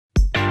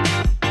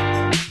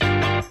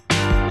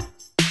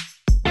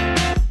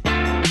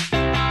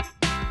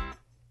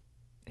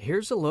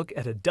Here's a look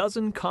at a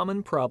dozen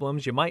common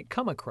problems you might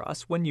come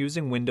across when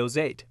using Windows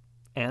 8,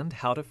 and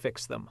how to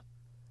fix them.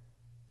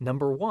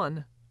 Number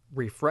 1.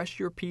 Refresh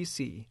your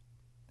PC.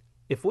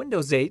 If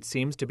Windows 8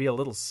 seems to be a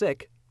little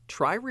sick,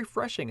 try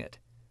refreshing it.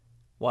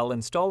 While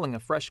installing a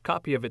fresh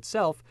copy of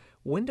itself,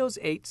 Windows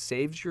 8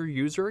 saves your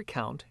user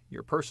account,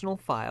 your personal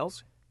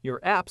files, your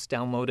apps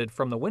downloaded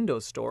from the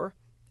Windows Store,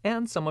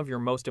 and some of your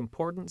most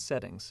important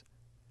settings.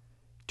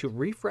 To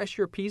refresh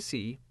your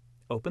PC,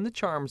 open the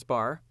Charms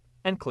bar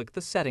and click the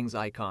Settings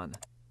icon.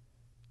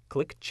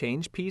 Click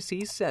Change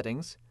PC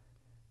Settings,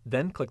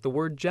 then click the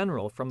word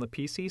General from the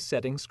PC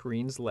settings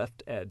screen's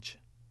left edge.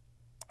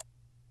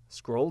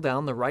 Scroll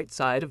down the right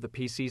side of the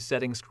PC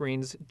settings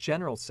screen's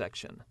General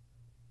section.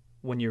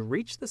 When you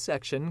reach the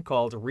section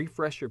called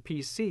Refresh Your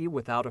PC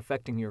without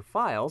affecting your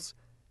files,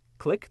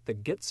 click the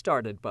Get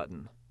Started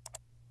button.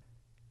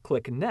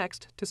 Click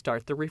Next to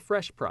start the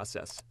refresh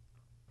process.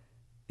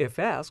 If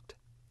asked,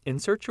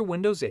 insert your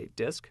Windows 8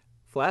 disk,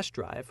 flash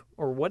drive,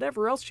 or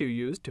whatever else you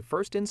used to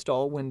first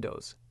install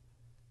Windows.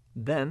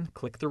 Then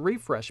click the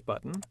Refresh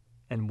button,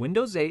 and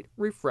Windows 8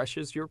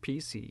 refreshes your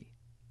PC.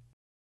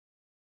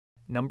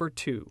 Number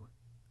 2.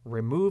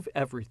 Remove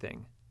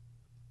everything.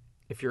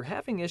 If you're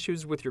having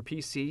issues with your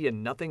PC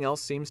and nothing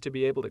else seems to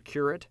be able to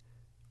cure it,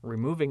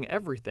 removing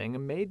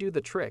everything may do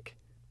the trick.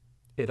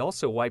 It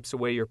also wipes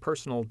away your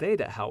personal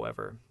data,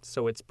 however,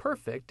 so it's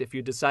perfect if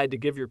you decide to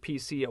give your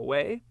PC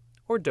away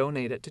or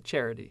donate it to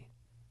charity.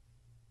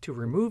 To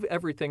remove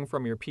everything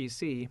from your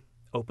PC,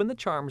 open the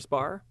Charms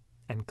bar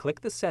and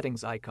click the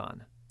Settings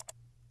icon.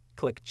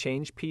 Click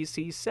Change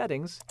PC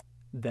Settings,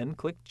 then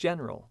click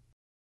General.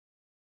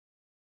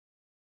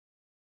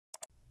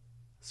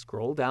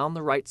 Scroll down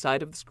the right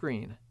side of the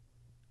screen.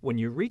 When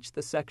you reach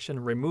the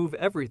section Remove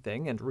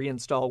Everything and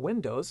Reinstall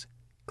Windows,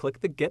 click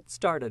the Get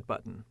Started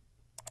button.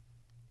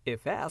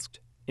 If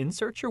asked,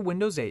 insert your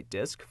Windows 8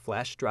 disk,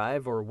 flash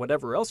drive, or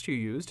whatever else you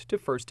used to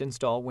first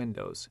install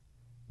Windows.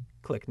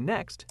 Click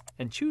Next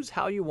and choose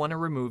how you want to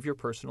remove your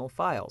personal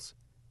files.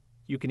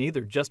 You can either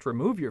just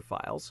remove your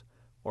files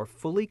or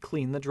fully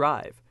clean the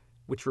drive,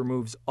 which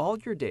removes all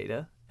your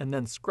data and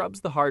then scrubs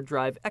the hard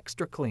drive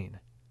extra clean.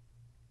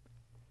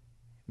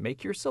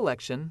 Make your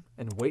selection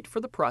and wait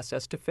for the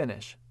process to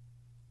finish,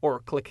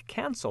 or click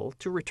Cancel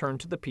to return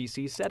to the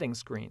PC settings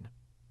screen.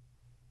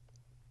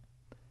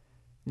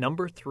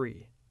 Number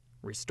 3.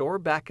 Restore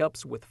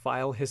backups with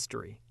File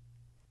History.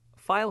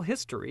 File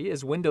History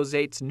is Windows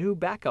 8's new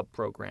backup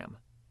program.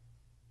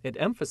 It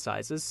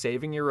emphasizes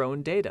saving your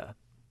own data,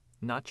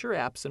 not your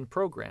apps and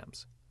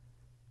programs.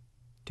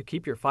 To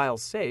keep your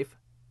files safe,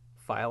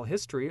 File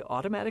History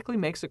automatically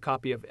makes a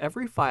copy of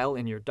every file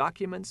in your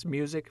Documents,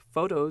 Music,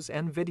 Photos,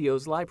 and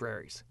Videos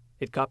libraries.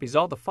 It copies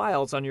all the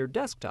files on your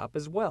desktop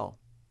as well.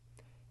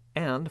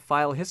 And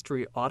File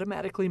History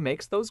automatically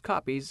makes those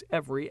copies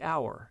every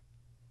hour.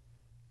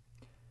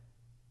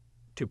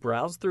 To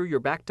browse through your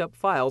backed up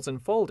files and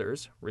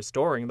folders,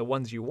 restoring the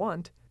ones you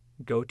want,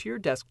 go to your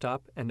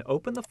desktop and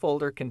open the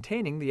folder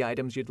containing the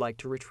items you'd like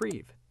to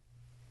retrieve.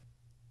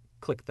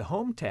 Click the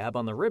Home tab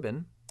on the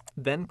ribbon,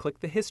 then click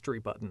the History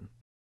button.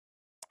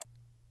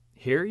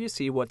 Here you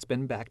see what's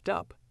been backed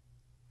up.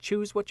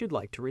 Choose what you'd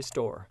like to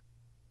restore.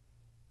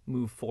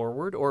 Move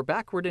forward or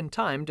backward in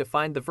time to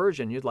find the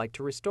version you'd like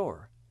to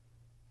restore.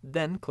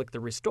 Then click the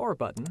Restore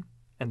button,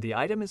 and the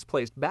item is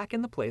placed back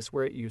in the place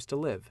where it used to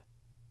live.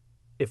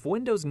 If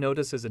Windows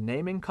notices a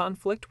naming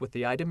conflict with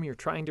the item you're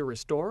trying to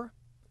restore,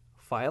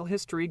 File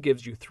History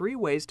gives you 3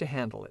 ways to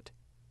handle it.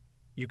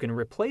 You can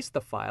replace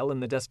the file in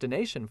the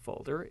destination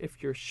folder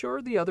if you're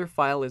sure the other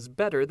file is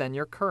better than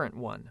your current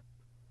one.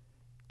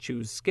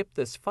 Choose Skip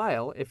this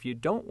file if you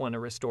don't want to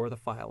restore the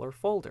file or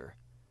folder.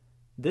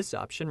 This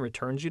option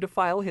returns you to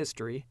File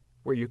History,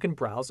 where you can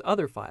browse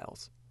other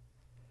files.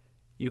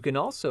 You can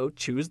also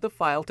choose the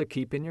file to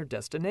keep in your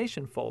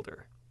destination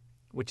folder,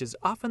 which is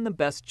often the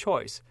best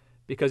choice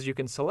because you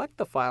can select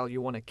the file you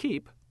want to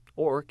keep,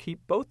 or keep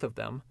both of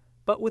them,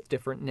 but with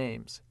different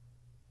names.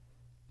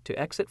 To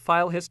exit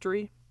File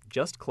History,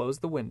 just close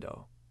the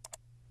window.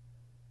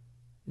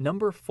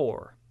 Number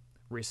 4.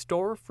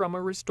 Restore from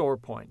a restore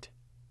point.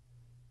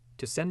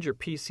 To send your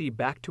PC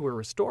back to a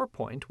restore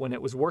point when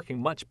it was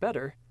working much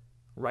better,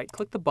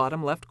 right-click the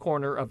bottom left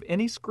corner of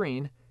any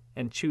screen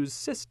and choose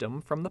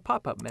System from the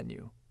pop-up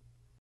menu.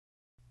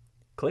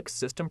 Click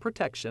System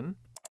Protection,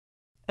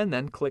 and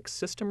then click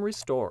System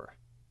Restore.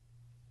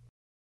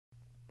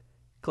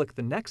 Click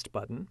the Next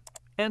button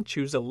and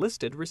choose a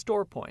listed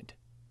restore point.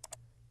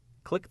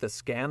 Click the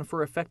Scan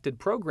for Affected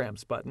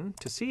Programs button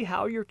to see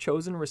how your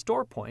chosen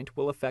restore point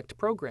will affect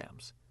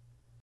programs.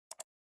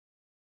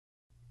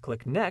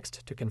 Click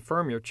Next to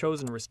confirm your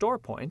chosen restore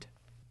point,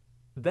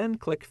 then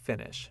click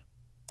Finish.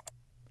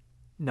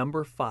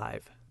 Number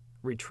 5.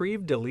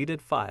 Retrieve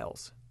deleted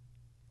files.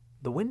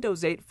 The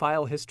Windows 8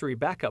 File History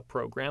Backup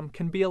program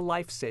can be a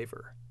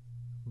lifesaver.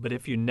 But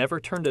if you never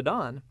turned it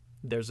on,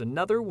 there's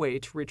another way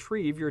to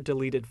retrieve your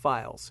deleted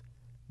files: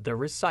 the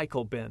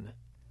Recycle bin.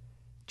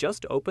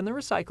 Just open the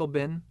Recycle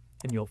bin,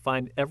 and you'll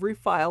find every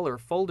file or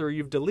folder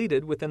you've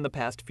deleted within the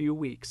past few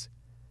weeks.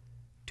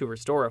 To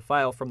restore a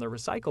file from the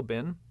recycle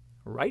bin,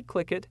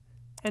 right-click it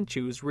and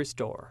choose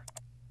Restore.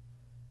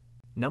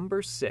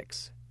 Number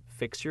 6.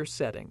 Fix your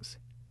settings.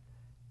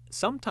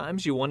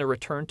 Sometimes you want to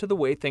return to the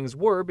way things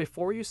were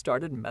before you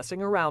started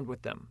messing around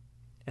with them,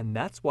 and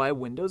that's why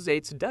Windows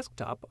 8's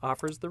desktop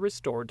offers the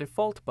Restore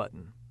Default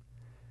button.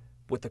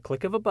 With the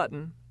click of a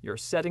button, your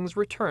settings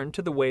return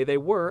to the way they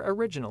were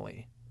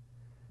originally.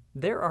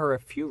 There are a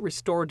few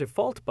Restore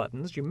Default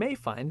buttons you may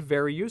find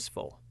very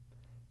useful.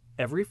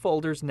 Every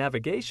folder's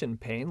navigation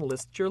pane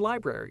lists your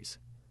libraries,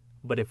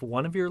 but if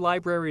one of your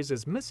libraries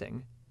is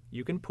missing,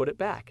 you can put it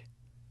back.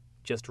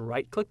 Just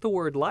right-click the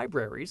word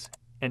Libraries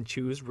and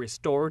choose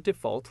Restore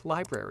Default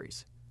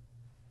Libraries.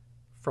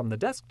 From the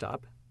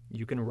desktop,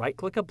 you can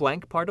right-click a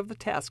blank part of the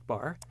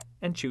taskbar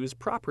and choose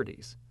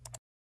Properties.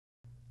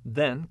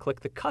 Then click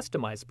the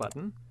Customize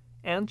button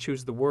and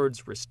choose the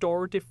words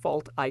Restore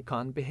Default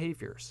Icon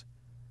Behaviors.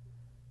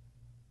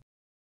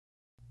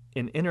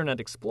 In Internet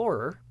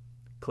Explorer,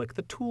 click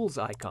the Tools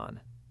icon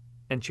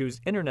and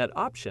choose Internet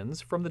Options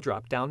from the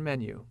drop-down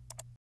menu.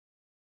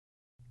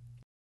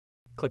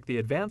 Click the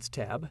Advanced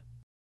tab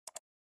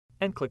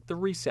and click the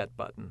Reset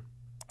button.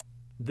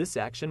 This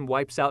action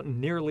wipes out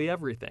nearly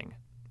everything,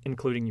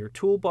 including your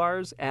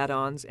toolbars,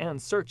 add-ons,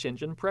 and search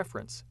engine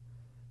preference.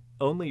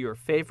 Only your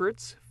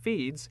favorites,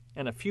 feeds,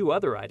 and a few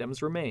other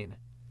items remain.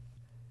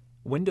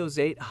 Windows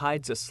 8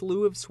 hides a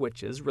slew of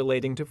switches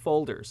relating to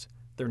folders,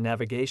 their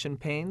navigation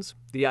panes,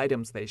 the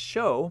items they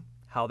show,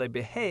 how they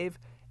behave,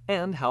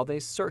 and how they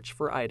search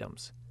for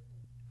items.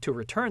 To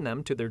return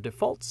them to their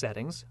default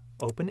settings,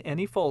 open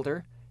any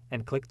folder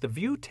and click the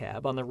View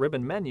tab on the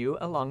ribbon menu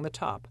along the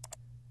top.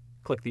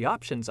 Click the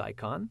Options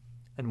icon,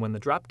 and when the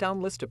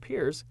drop-down list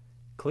appears,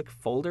 click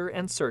Folder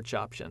and Search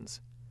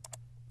Options.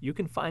 You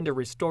can find a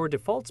Restore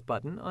Defaults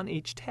button on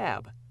each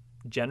tab: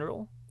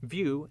 General,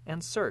 View,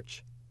 and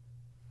Search.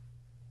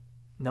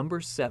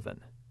 Number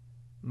 7.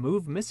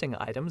 Move missing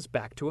items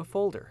back to a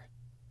folder.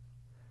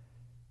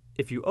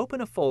 If you open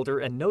a folder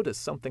and notice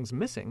something's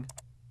missing,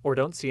 or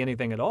don't see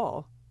anything at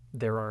all,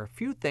 there are a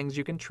few things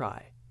you can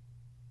try.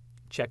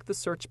 Check the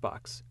search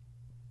box.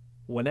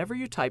 Whenever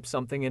you type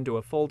something into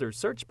a folder's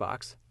search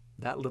box,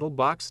 that little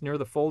box near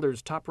the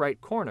folder's top right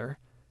corner,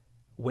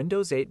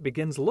 Windows 8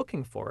 begins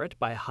looking for it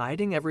by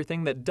hiding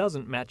everything that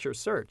doesn't match your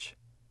search.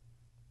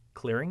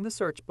 Clearing the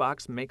search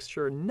box makes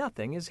sure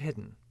nothing is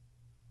hidden.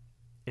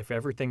 If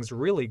everything's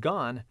really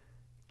gone,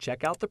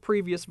 check out the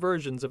previous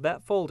versions of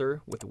that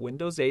folder with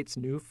Windows 8's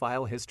new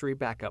file history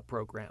backup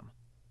program.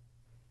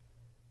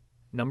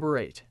 Number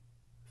 8.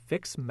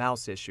 Fix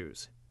mouse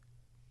issues.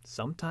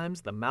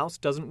 Sometimes the mouse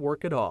doesn't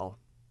work at all.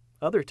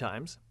 Other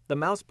times, the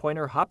mouse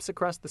pointer hops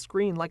across the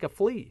screen like a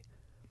flea.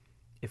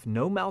 If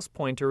no mouse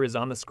pointer is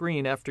on the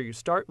screen after you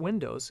start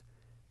Windows,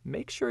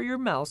 make sure your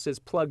mouse is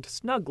plugged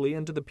snugly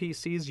into the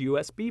PC's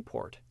USB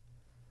port.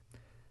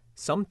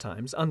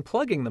 Sometimes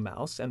unplugging the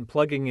mouse and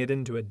plugging it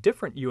into a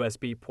different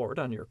USB port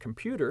on your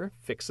computer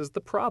fixes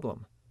the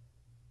problem.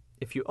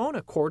 If you own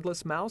a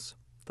cordless mouse,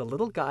 the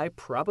little guy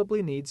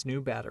probably needs new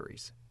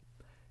batteries.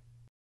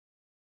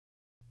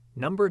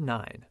 Number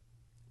 9.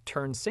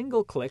 Turn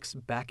single clicks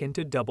back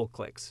into double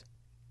clicks.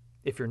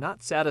 If you're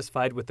not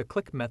satisfied with the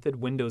click method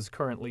Windows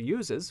currently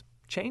uses,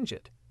 change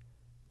it.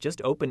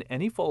 Just open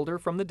any folder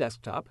from the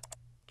desktop,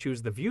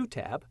 choose the View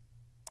tab,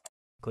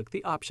 click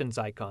the Options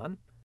icon,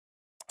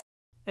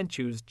 and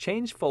choose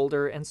Change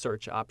Folder and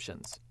Search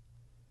Options.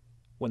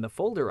 When the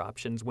Folder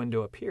Options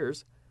window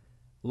appears,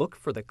 look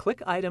for the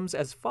Click Items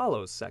as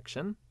Follows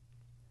section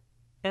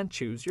and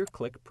choose your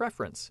click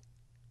preference.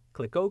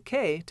 Click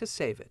OK to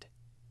save it.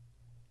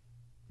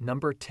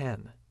 Number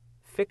 10.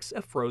 Fix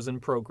a frozen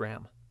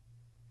program.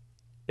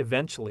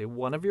 Eventually,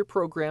 one of your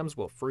programs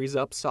will freeze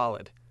up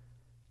solid,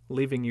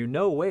 leaving you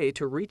no way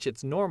to reach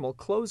its normal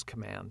close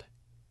command.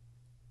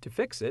 To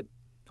fix it,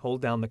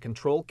 hold down the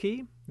Control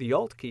key, the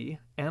Alt key,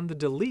 and the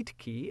Delete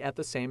key at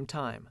the same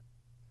time.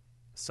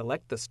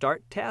 Select the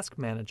Start Task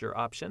Manager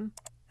option,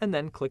 and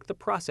then click the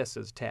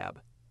Processes tab.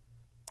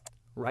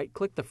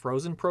 Right-click the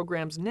frozen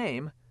program's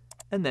name,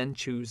 and then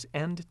choose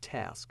End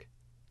Task.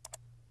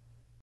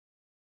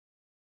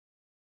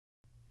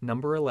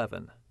 Number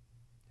 11.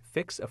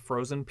 Fix a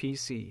frozen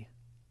PC.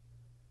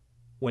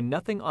 When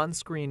nothing on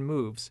screen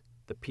moves,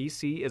 the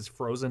PC is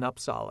frozen up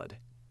solid.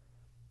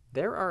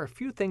 There are a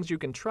few things you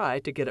can try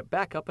to get it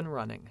back up and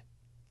running.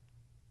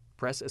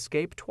 Press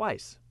Escape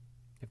twice.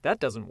 If that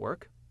doesn't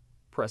work,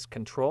 press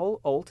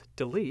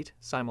Ctrl-Alt-Delete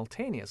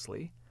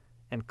simultaneously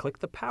and click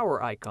the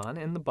power icon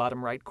in the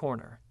bottom right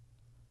corner.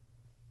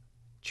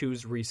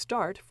 Choose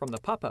Restart from the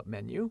pop-up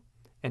menu,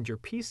 and your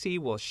PC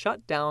will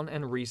shut down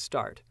and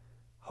restart,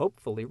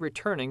 hopefully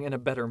returning in a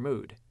better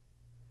mood.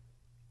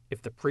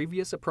 If the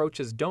previous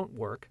approaches don't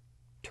work,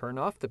 turn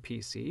off the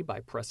PC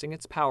by pressing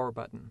its power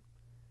button.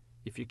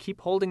 If you keep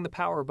holding the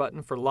power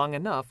button for long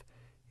enough,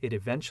 it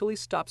eventually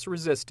stops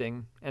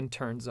resisting and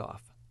turns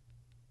off.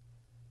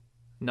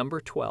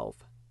 Number 12.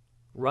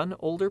 Run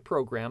older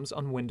programs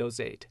on Windows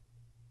 8.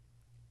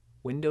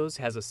 Windows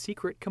has a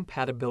secret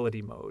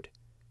compatibility mode.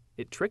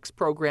 It tricks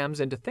programs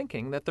into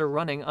thinking that they're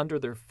running under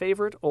their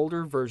favorite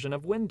older version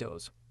of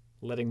Windows,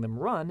 letting them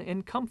run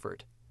in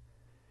comfort.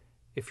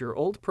 If your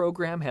old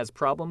program has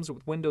problems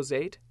with Windows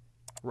 8,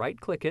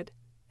 right-click it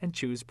and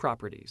choose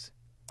Properties.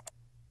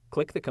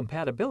 Click the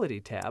Compatibility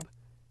tab,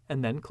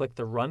 and then click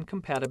the Run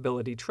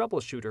Compatibility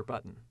Troubleshooter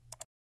button.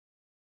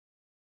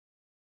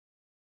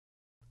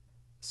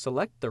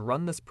 Select the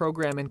Run this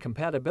program in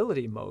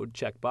compatibility mode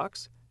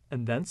checkbox,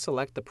 and then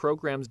select the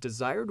program's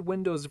desired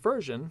Windows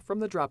version from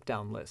the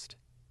drop-down list.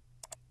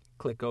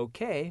 Click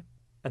OK,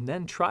 and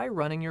then try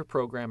running your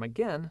program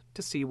again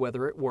to see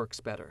whether it works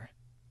better.